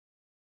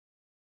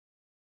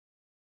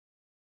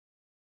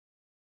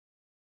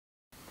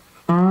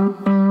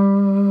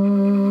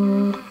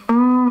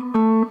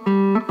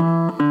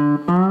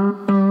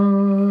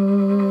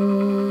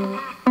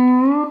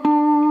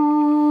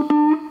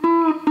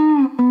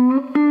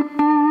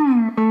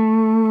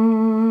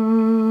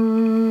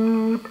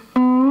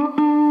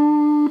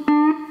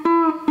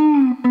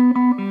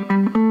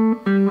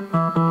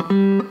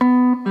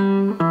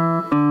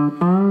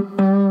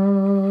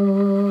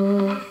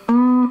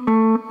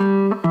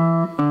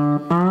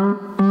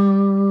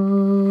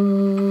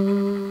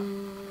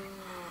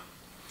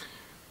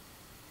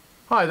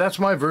Hi, that's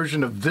my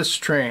version of This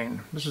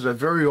Train. This is a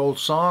very old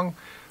song,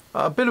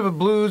 a bit of a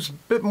blues, a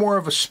bit more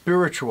of a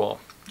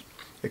spiritual.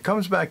 It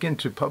comes back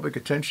into public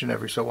attention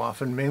every so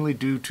often, mainly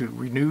due to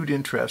renewed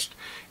interest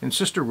in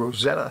Sister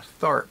Rosetta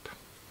Tharpe,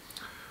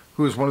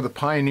 who is one of the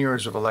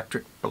pioneers of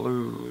electric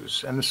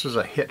blues, and this is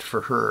a hit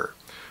for her.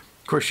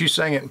 Of course, she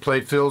sang it and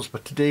played fills,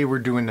 but today we're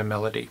doing the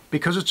melody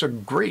because it's a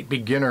great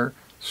beginner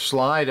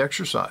slide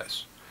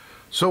exercise.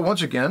 So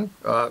once again,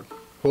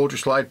 hold your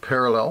slide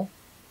parallel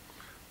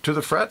to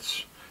the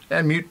frets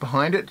and mute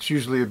behind it. It's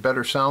usually a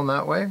better sound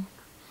that way.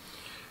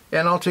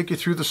 And I'll take you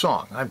through the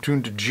song. I'm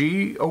tuned to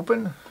G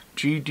open,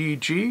 G, D,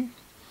 G.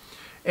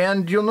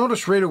 And you'll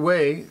notice right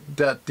away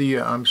that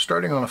I'm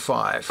starting on a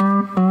 5,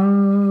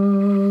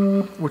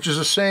 which is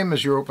the same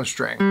as your open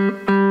string.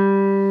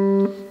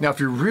 Now, if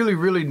you're really,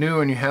 really new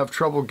and you have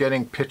trouble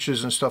getting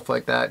pitches and stuff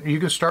like that, you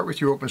can start with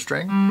your open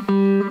string,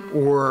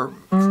 or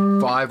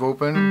 5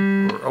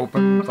 open, or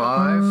open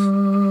 5.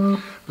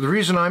 The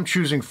reason I'm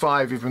choosing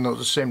 5, even though it's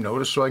the same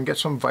note, is so I can get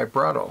some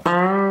vibrato.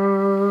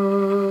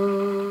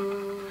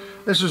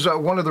 This is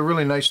one of the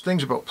really nice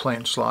things about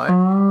playing slide.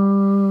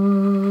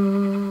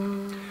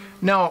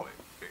 Now,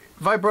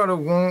 vibrato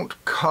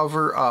won't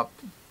cover up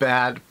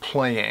bad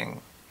playing,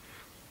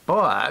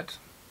 but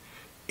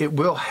it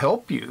will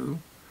help you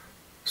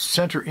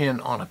center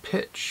in on a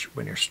pitch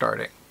when you're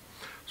starting.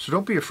 So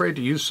don't be afraid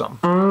to use some.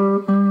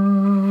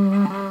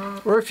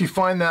 Or if you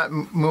find that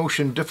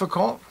motion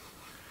difficult,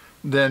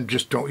 then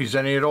just don't use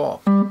any at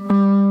all.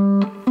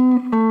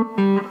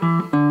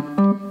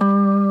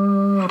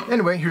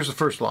 Anyway, here's the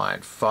first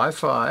line. 5,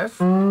 5.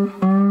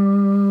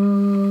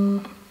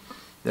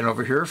 Then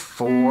over here,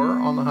 4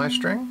 on the high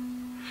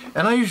string.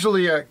 And I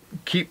usually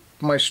keep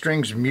my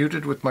strings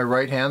muted with my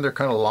right hand. They're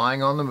kind of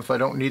lying on them if I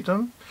don't need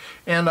them.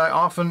 And I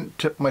often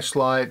tip my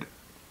slide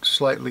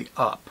slightly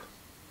up.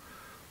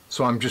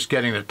 So I'm just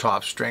getting the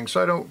top string,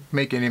 so I don't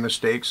make any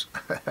mistakes.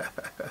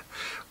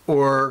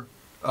 Or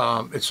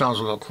it sounds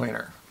a little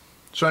cleaner.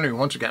 So anyway,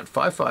 once again,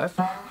 5, 5.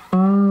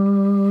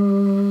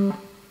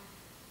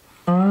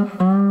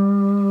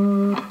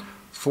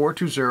 4,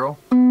 2, 0.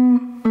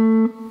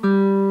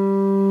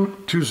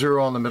 2,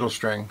 0 on the middle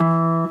string.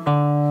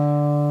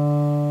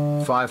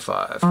 5,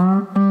 5.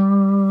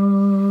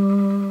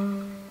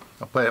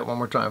 I'll play it one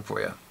more time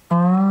for you.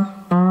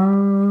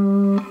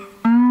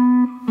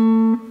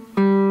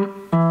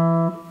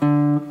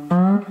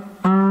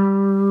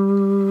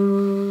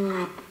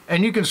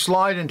 And you can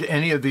slide into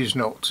any of these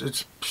notes.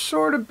 It's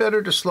sort of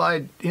better to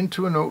slide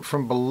into a note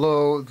from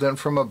below than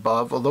from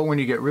above, although when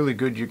you get really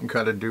good you can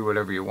kind of do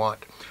whatever you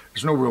want.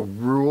 There's no real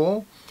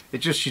rule.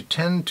 It's just you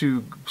tend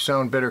to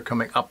sound better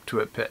coming up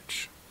to a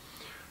pitch.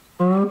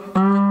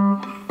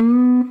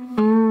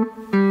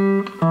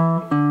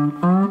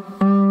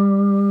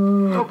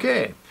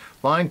 Okay,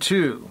 line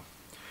 2.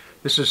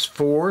 This is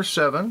 4,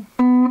 7.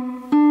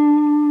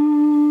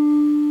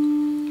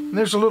 And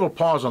there's a little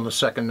pause on the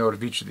second note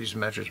of each of these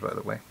measures, by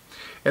the way.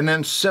 And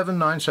then 7,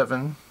 9,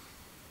 7.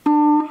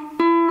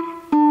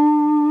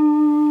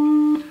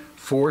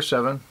 4,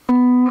 7.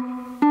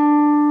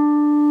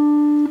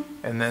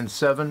 And then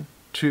 7,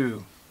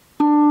 2.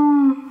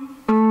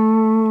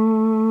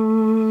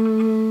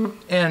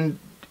 And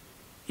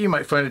you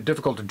might find it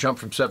difficult to jump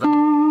from 7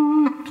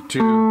 to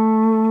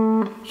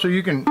 2. So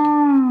you can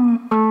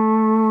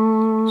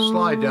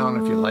slide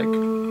down if you like.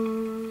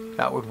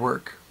 That would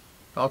work.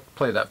 I'll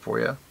play that for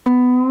you.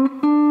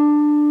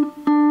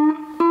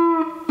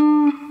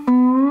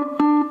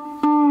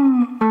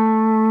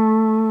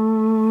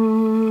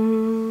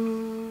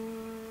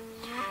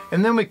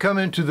 And then we come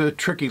into the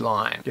tricky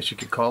line. I guess you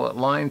could call it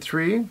line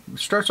 3. It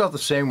starts off the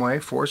same way,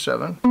 4,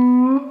 7.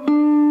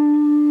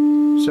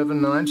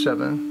 7, 9,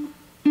 7.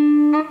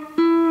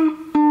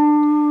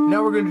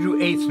 Now we're going to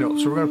do eighth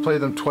notes, so we're going to play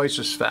them twice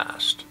as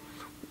fast.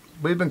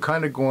 We've been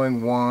kind of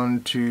going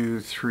 1, 2,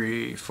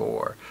 3,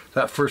 4.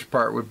 That first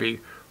part would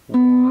be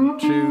 1,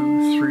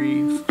 2,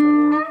 3,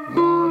 4,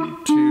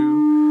 1,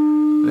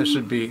 2. This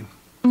would be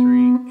 3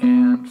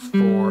 and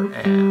 4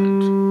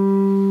 and.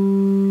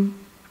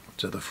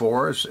 So the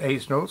 4 is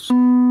eighth notes.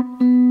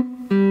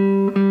 And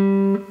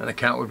the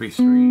count would be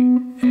 3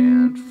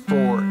 and 4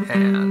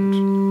 and.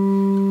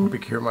 Hope you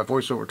can hear my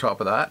voice over top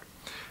of that.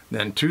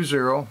 Then 2,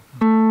 0.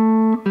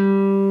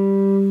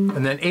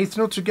 And then eighth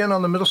notes again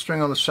on the middle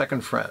string on the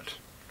second fret,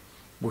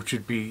 which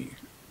would be,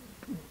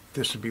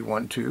 this would be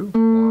 1, 2,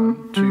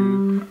 1,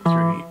 2,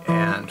 3,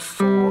 and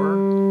 4.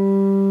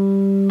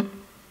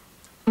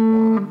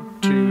 1,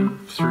 2,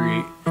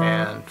 3,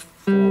 and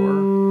 4.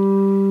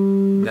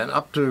 Then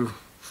up to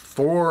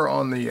 4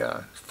 on the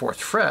 4th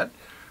fret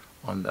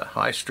on the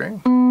high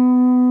string.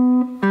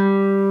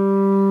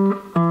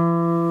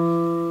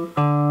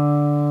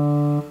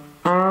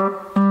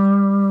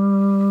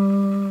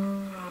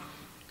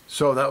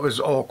 So that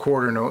was all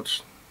quarter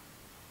notes.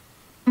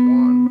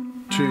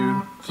 1,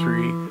 2,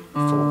 3,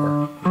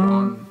 4,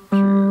 1,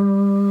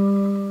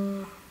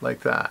 2,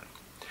 like that.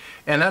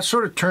 And that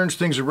sort of turns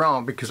things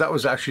around, because that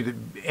was actually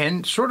the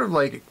end, sort of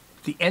like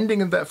the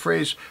ending of that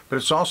phrase, but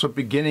it's also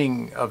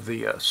beginning of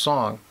the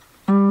song.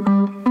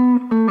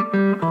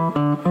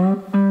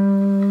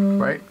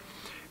 Right?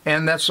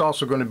 And that's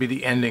also going to be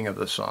the ending of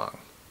the song.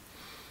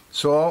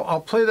 So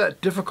I'll play that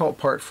difficult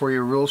part for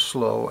you real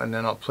slow, and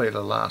then I'll play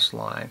the last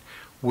line,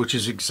 which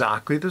is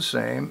exactly the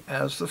same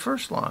as the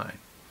first line.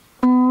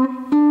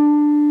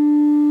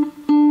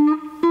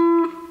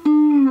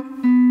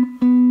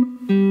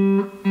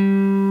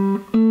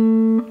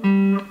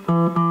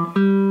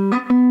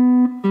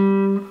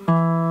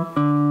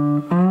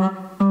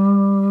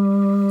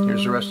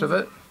 Here's the rest of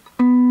it.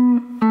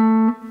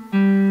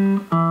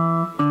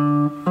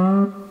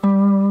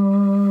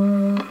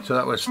 So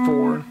that was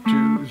 4,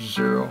 2,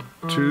 0,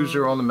 2,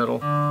 0 on the middle,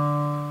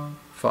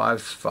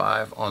 5,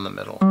 5 on the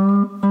middle.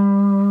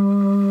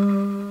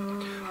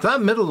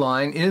 That middle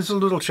line is a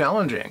little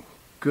challenging.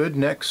 Good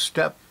next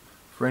step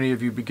for any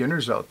of you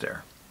beginners out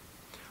there.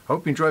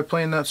 Hope you enjoy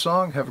playing that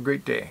song. Have a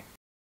great day.